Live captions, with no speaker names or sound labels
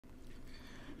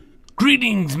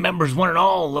Greetings, members one and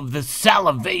all of the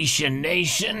Salivation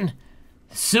Nation.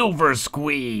 Silver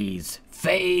Squeeze,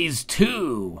 Phase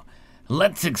 2.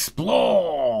 Let's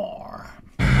explore.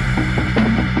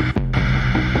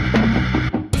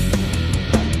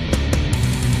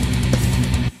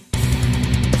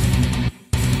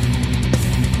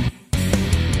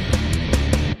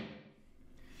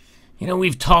 You know,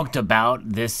 we've talked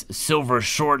about this silver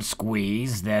short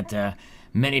squeeze that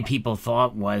many people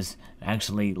thought was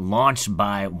actually launched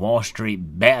by Wall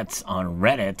Street Bets on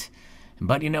Reddit.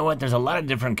 But you know what? There's a lot of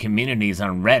different communities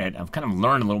on Reddit. I've kind of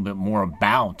learned a little bit more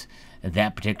about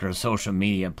that particular social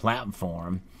media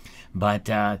platform.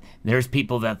 But there's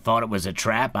people that thought it was a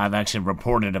trap. I've actually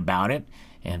reported about it.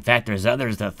 In fact, there's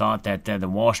others that thought that the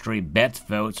Wall Street Bets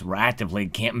votes were actively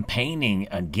campaigning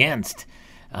against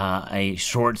a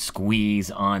short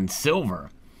squeeze on silver.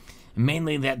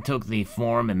 Mainly that took the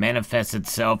form and manifests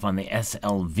itself on the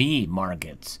SLV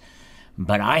markets.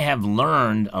 But I have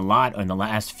learned a lot in the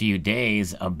last few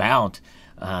days about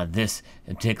this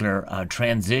particular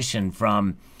transition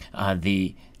from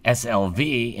the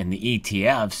SLV and the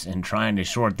ETFs and trying to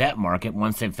short that market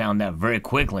once they found out very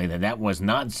quickly that that was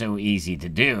not so easy to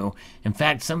do. In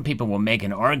fact, some people will make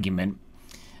an argument,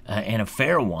 and a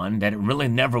fair one, that it really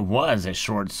never was a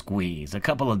short squeeze. A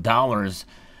couple of dollars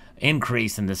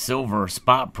increase in the silver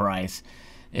spot price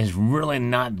is really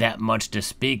not that much to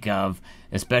speak of,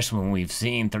 especially when we've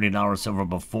seen $30 silver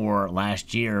before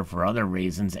last year for other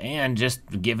reasons, and just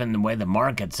given the way the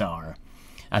markets are.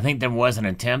 I think there was an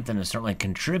attempt, and it certainly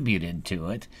contributed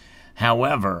to it.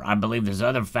 However, I believe there's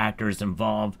other factors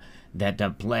involved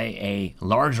that play a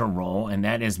larger role, and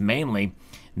that is mainly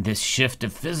this shift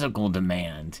of physical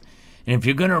demand. And if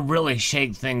you're going to really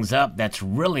shake things up, that's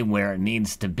really where it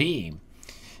needs to be.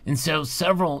 And so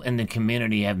several in the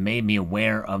community have made me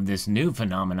aware of this new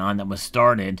phenomenon that was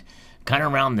started kind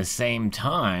of around the same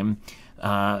time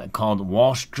called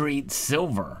Wall Street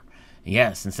Silver.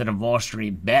 Yes, instead of Wall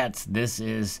Street Bets, this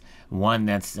is one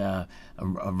that's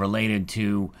related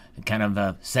to kind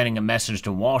of sending a message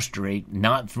to Wall Street,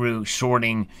 not through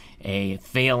shorting a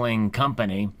failing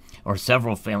company or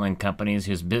several failing companies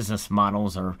whose business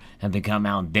models have become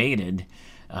outdated,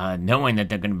 knowing that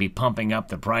they're going to be pumping up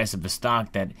the price of a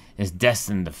stock that is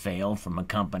destined to fail from a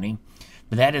company.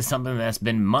 But that is something that's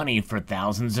been money for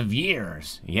thousands of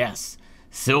years. Yes,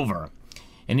 silver.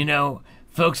 And you know,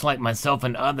 folks like myself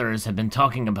and others have been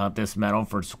talking about this metal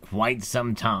for quite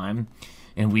some time,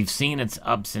 and we've seen its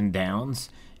ups and downs.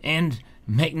 And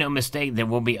make no mistake, there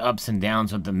will be ups and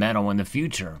downs with the metal in the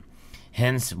future.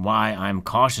 Hence why I'm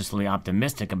cautiously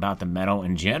optimistic about the metal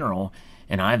in general.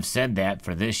 And I've said that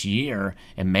for this year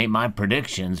and made my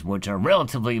predictions, which are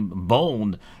relatively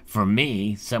bold for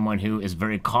me, someone who is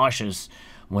very cautious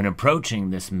when approaching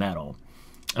this metal.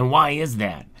 And why is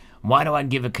that? Why do I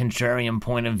give a contrarian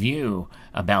point of view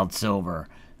about silver?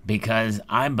 Because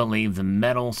I believe the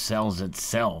metal sells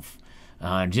itself.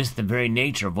 Just the very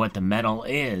nature of what the metal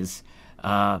is,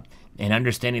 and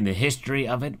understanding the history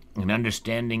of it, and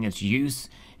understanding its use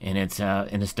and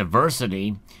its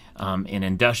diversity in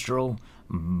industrial,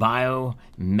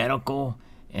 biomedical,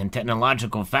 and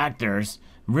technological factors,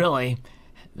 really,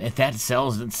 that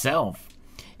sells itself.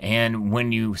 And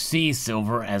when you see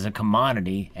silver as a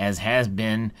commodity, as has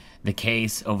been the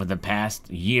case over the past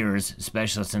years,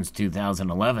 especially since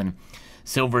 2011,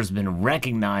 silver has been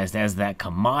recognized as that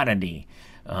commodity,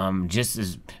 just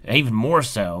as even more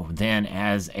so than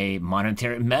as a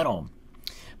monetary metal.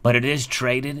 But it is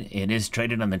traded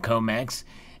on the COMEX.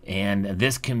 And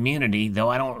this community, though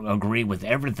I don't agree with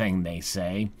everything they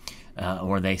say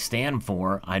or they stand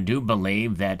for, I do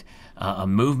believe that a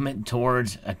movement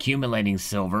towards accumulating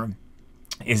silver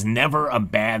is never a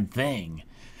bad thing,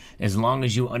 as long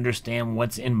as you understand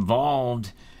what's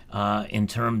involved in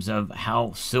terms of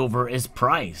how silver is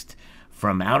priced,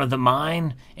 from out of the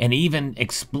mine and even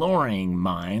exploring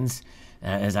mines,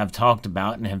 as I've talked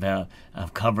about and have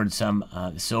covered some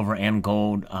silver and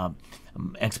gold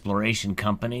exploration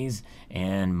companies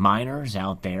and miners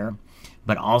out there,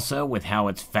 but also with how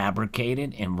it's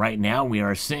fabricated. And right now we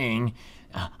are seeing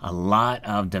a lot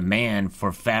of demand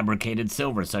for fabricated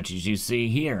silver, such as you see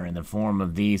here in the form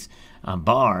of these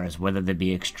bars, whether they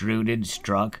be extruded,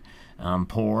 struck,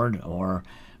 poured, or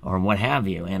what have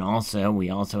you. And also we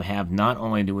also have, not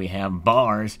only do we have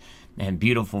bars and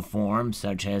beautiful forms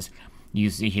such as you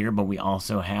see here, but we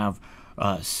also have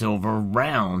silver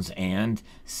rounds and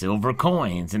silver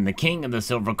coins. And the king of the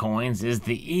silver coins is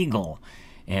the eagle.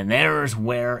 And there's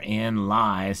wherein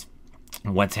lies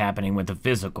what's happening with the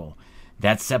physical.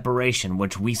 That separation,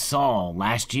 which we saw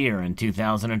last year in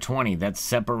 2020, that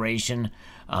separation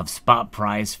of spot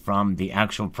price from the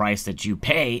actual price that you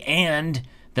pay and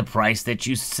the price that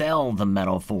you sell the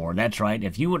metal for. That's right.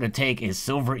 If you were to take a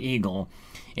Silver Eagle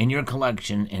in your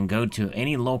collection and go to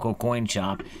any local coin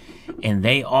shop and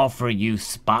they offer you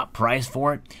spot price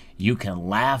for it, you can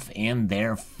laugh in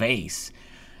their face.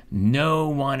 No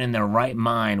one in their right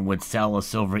mind would sell a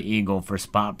Silver Eagle for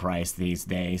spot price these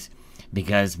days,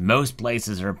 because most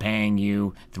places are paying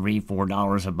you $3,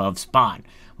 $4 above spot,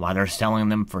 while they're selling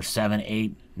them for $7,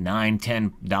 $8,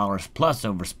 $9, $10 plus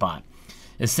over spot.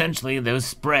 Essentially, those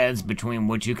spreads between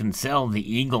what you can sell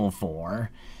the Eagle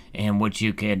for and what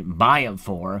you could buy it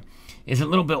for is a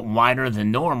little bit wider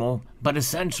than normal, but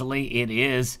essentially it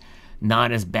is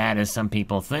not as bad as some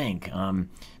people think,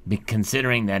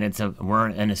 considering that we're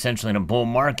essentially in a bull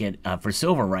market for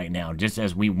silver right now, just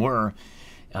as we were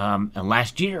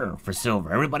last year for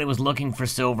silver. Everybody was looking for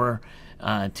silver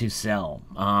to sell,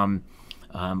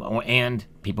 and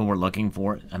people were looking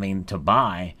for it, to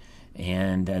buy,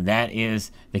 and that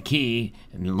is the key.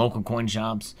 In local coin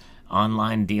shops,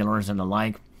 online dealers, and the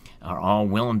like are all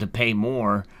willing to pay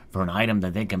more for an item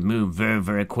that they can move very,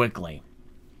 very quickly.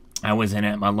 I was in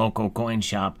at my local coin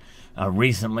shop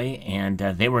recently, and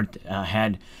they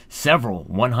had several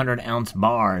 100-ounce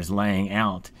bars laying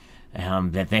out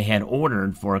that they had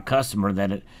ordered for a customer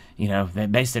that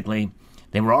that basically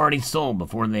they were already sold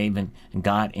before they even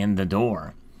got in the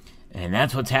door. And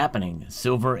that's what's happening.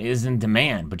 Silver is in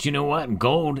demand, but you know what?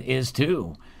 Gold is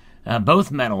too.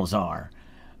 Both metals are.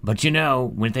 But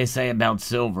what they say about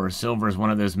silver is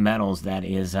one of those metals that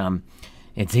is,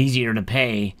 it's easier to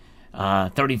pay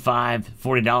 $35,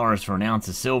 $40 for an ounce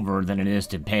of silver than it is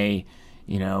to pay,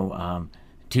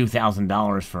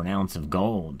 $2,000 for an ounce of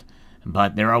gold.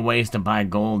 But there are ways to buy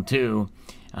gold too.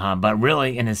 But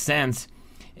really, in a sense,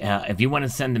 if you want to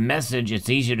send a message, it's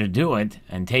easier to do it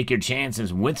and take your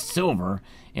chances with silver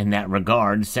in that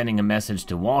regard, sending a message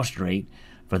to Wall Street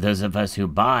for those of us who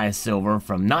buy silver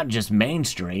from not just Main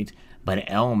Street, but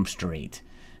Elm Street.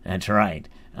 That's right.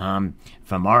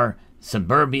 From our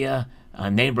suburbia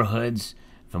neighborhoods,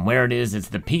 from where it's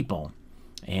the people.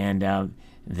 And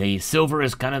the silver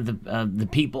is kind of the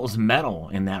people's metal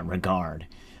in that regard.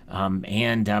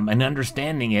 And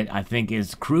understanding it, I think,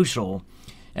 is crucial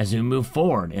as we move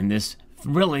forward in this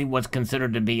really what's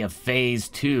considered to be a phase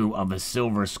 2 of a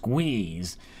silver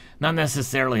squeeze. Not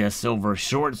necessarily a silver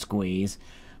short squeeze,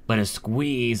 but a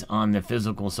squeeze on the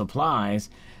physical supplies,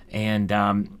 and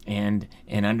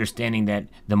understanding that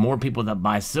the more people that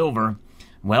buy silver,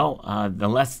 the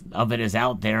less of it is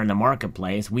out there in the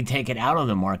marketplace. We take it out of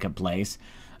the marketplace.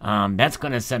 That's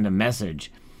going to send a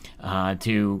message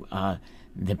to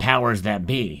the powers that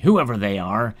be, whoever they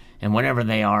are and whatever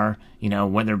they are,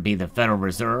 whether it be the Federal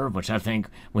Reserve, which I think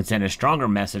would send a stronger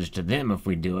message to them if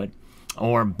we do it,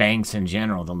 or banks in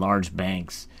general, the large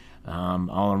banks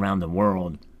all around the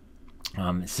world.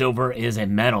 Silver is a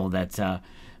metal that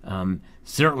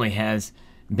certainly has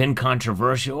been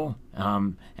controversial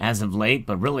as of late,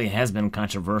 but really has been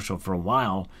controversial for a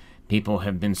while. People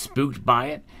have been spooked by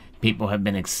it. People have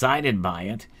been excited by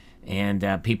it,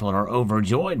 and people are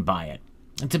overjoyed by it.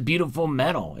 It's a beautiful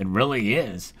metal. It really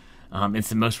is. It's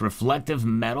the most reflective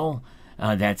metal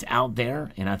that's out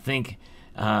there, and I think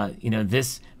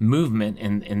this movement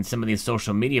in some of these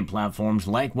social media platforms,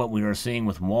 like what we are seeing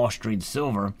with Wall Street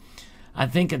Silver, I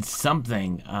think it's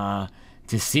something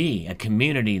to see, a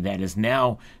community that is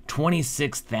now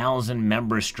 26,000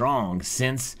 members strong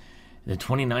since the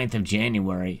 29th of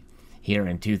January here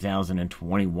in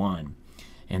 2021.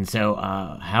 And so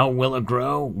how will it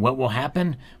grow? What will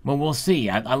happen? Well, we'll see.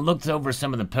 I looked over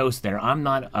some of the posts there. I'm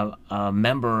not a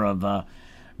member of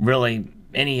really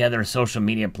any other social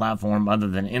media platform other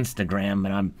than Instagram,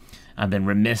 and I've been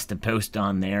remiss to post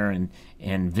on there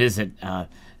and visit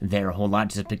there a whole lot,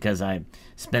 just because I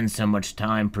spend so much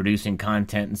time producing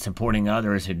content and supporting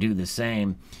others who do the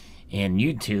same in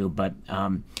YouTube. But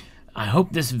I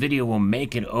hope this video will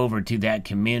make it over to that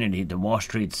community, to Wall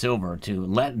Street Silver, to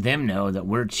let them know that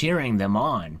we're cheering them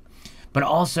on, but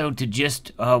also to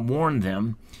just warn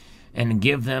them and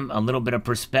give them a little bit of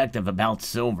perspective about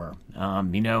silver.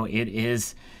 It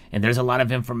is, and there's a lot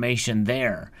of information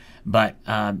there, but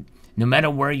no matter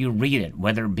where you read it,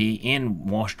 whether it be in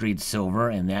Wall Street Silver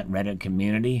and that Reddit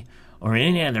community or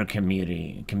any other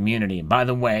community. By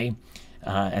the way,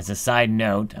 as a side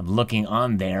note, I'm looking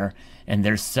on there, and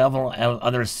there's several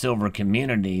other silver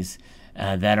communities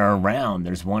that are around.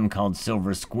 There's one called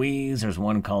Silver Squeeze. There's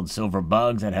one called Silver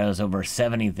Bugs that has over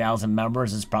 70,000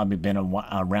 members. It's probably been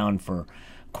around for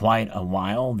quite a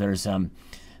while. There's other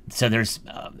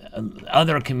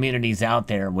communities out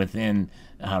there within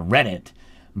Reddit,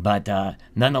 but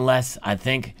nonetheless, I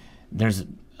think there's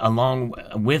along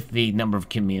with the number of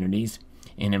communities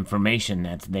and information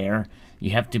that's there,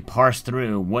 you have to parse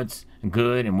through what's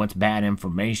good and what's bad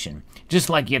information, just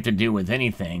like you have to do with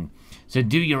anything. So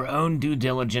do your own due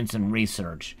diligence and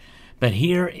research. But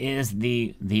here is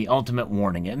the ultimate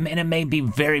warning, and it may be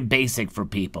very basic for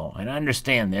people, and I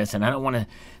understand this, and I don't want to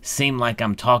seem like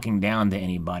I'm talking down to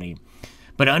anybody,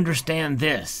 but understand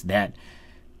this, that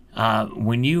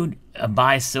when you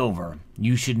buy silver,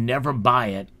 you should never buy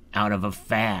it out of a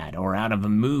fad or out of a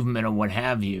movement or what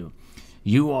have you.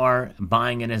 You are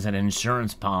buying it as an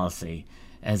insurance policy,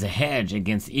 as a hedge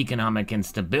against economic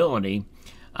instability,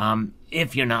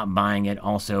 if you're not buying it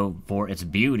also for its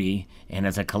beauty and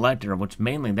as a collector, which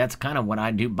mainly that's kind of what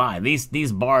I do buy.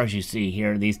 These bars you see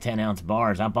here, these 10-ounce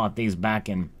bars, I bought these back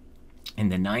in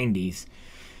the 90s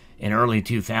and early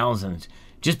 2000s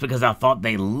just because I thought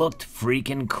they looked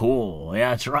freaking cool.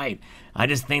 Yeah, that's right. I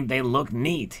just think they look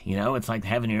neat. You know, it's like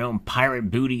having your own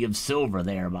pirate booty of silver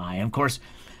thereby. And of course,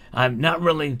 I'm not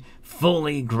really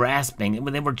fully grasping it,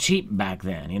 but they were cheap back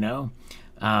then, you know.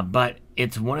 But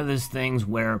it's one of those things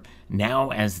where now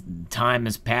as time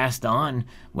has passed on,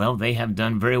 well, they have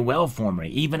done very well for me.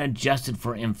 Even adjusted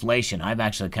for inflation, I've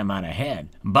actually come out ahead.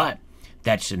 But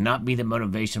that should not be the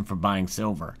motivation for buying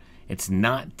silver. It's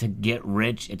not to get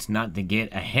rich. It's not to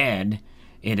get ahead.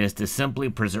 It is to simply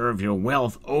preserve your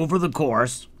wealth over the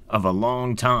course of a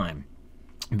long time.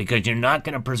 Because you're not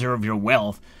going to preserve your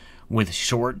wealth with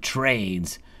short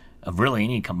trades of really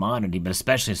any commodity, but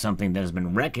especially something that has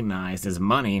been recognized as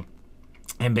money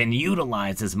and been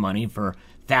utilized as money for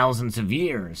thousands of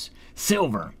years,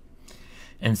 silver.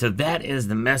 And so that is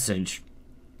the message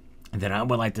that I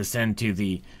would like to send to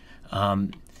the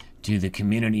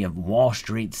community of Wall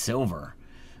Street silver.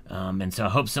 And so I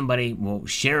hope somebody will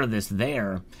share this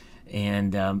there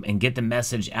and get the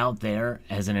message out there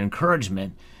as an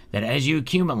encouragement that as you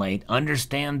accumulate,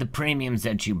 understand the premiums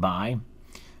that you buy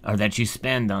or that you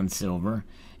spend on silver,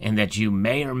 and that you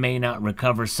may or may not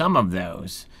recover some of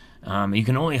those. You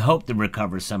can only hope to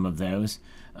recover some of those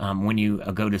when you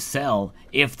go to sell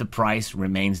if the price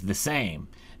remains the same.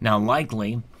 Now,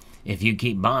 likely, if you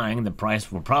keep buying, the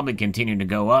price will probably continue to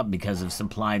go up because of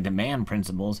supply-demand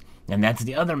principles, and that's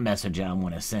the other message I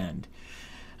want to send.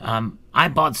 I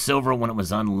bought silver when it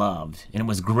was unloved, and it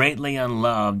was greatly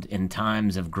unloved in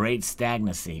times of great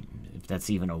stagnancy, if that's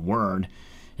even a word.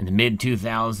 In the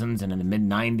mid-2000s and in the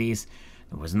mid-90s,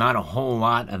 there was not a whole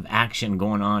lot of action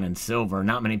going on in silver.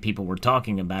 Not many people were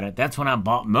talking about it. That's when I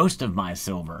bought most of my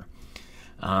silver.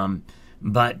 You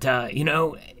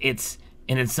know, it's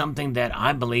something that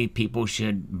I believe people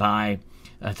should buy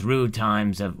through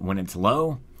times of when it's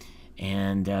low,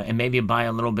 and maybe buy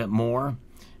a little bit more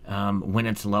when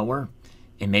it's lower,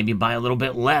 and maybe buy a little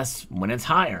bit less when it's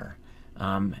higher.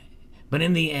 But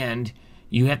in the end,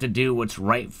 you have to do what's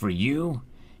right for you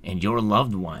and your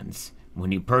loved ones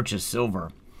when you purchase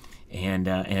silver, and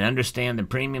understand the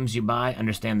premiums you buy,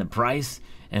 understand the price,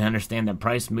 and understand that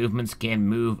price movements can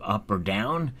move up or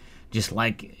down, just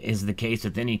like is the case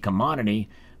with any commodity.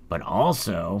 But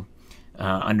also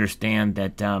understand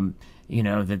that you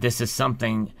know, that this is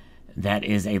something that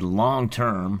is a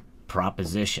long-term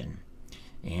proposition,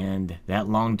 and that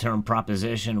long-term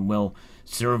proposition will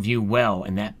serve you well,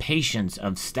 and that patience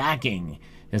of stacking,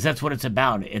 because that's what it's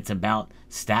about. It's about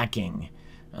stacking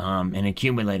and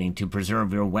accumulating to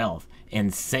preserve your wealth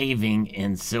and saving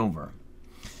in silver.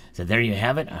 So there you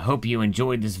have it. I hope you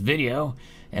enjoyed this video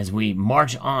as we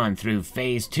march on through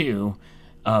phase 2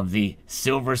 of the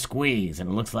silver squeeze. And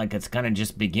it looks like it's kind of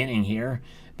just beginning here,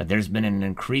 but there's been an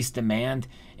increased demand,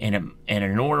 and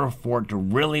in order for it to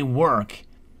really work,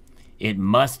 it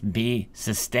must be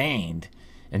sustained.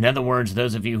 In other words,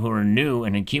 those of you who are new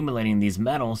and accumulating these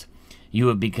metals, you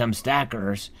have become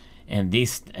stackers, and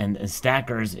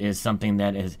stackers is something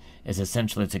that is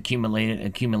essentially its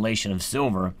accumulation of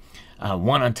silver,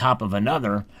 one on top of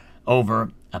another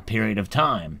over a period of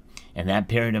time. And that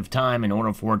period of time, in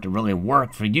order for it to really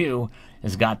work for you,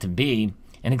 has got to be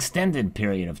an extended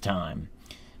period of time,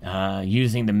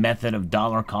 using the method of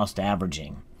dollar cost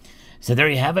averaging. So there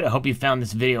you have it. I hope you found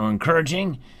this video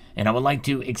encouraging, and I would like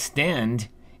to extend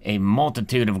a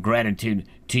multitude of gratitude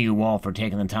to you all for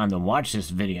taking the time to watch this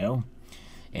video,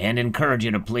 and encourage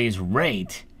you to please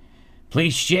rate,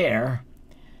 please share,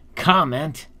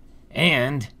 comment,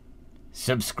 and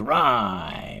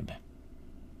subscribe.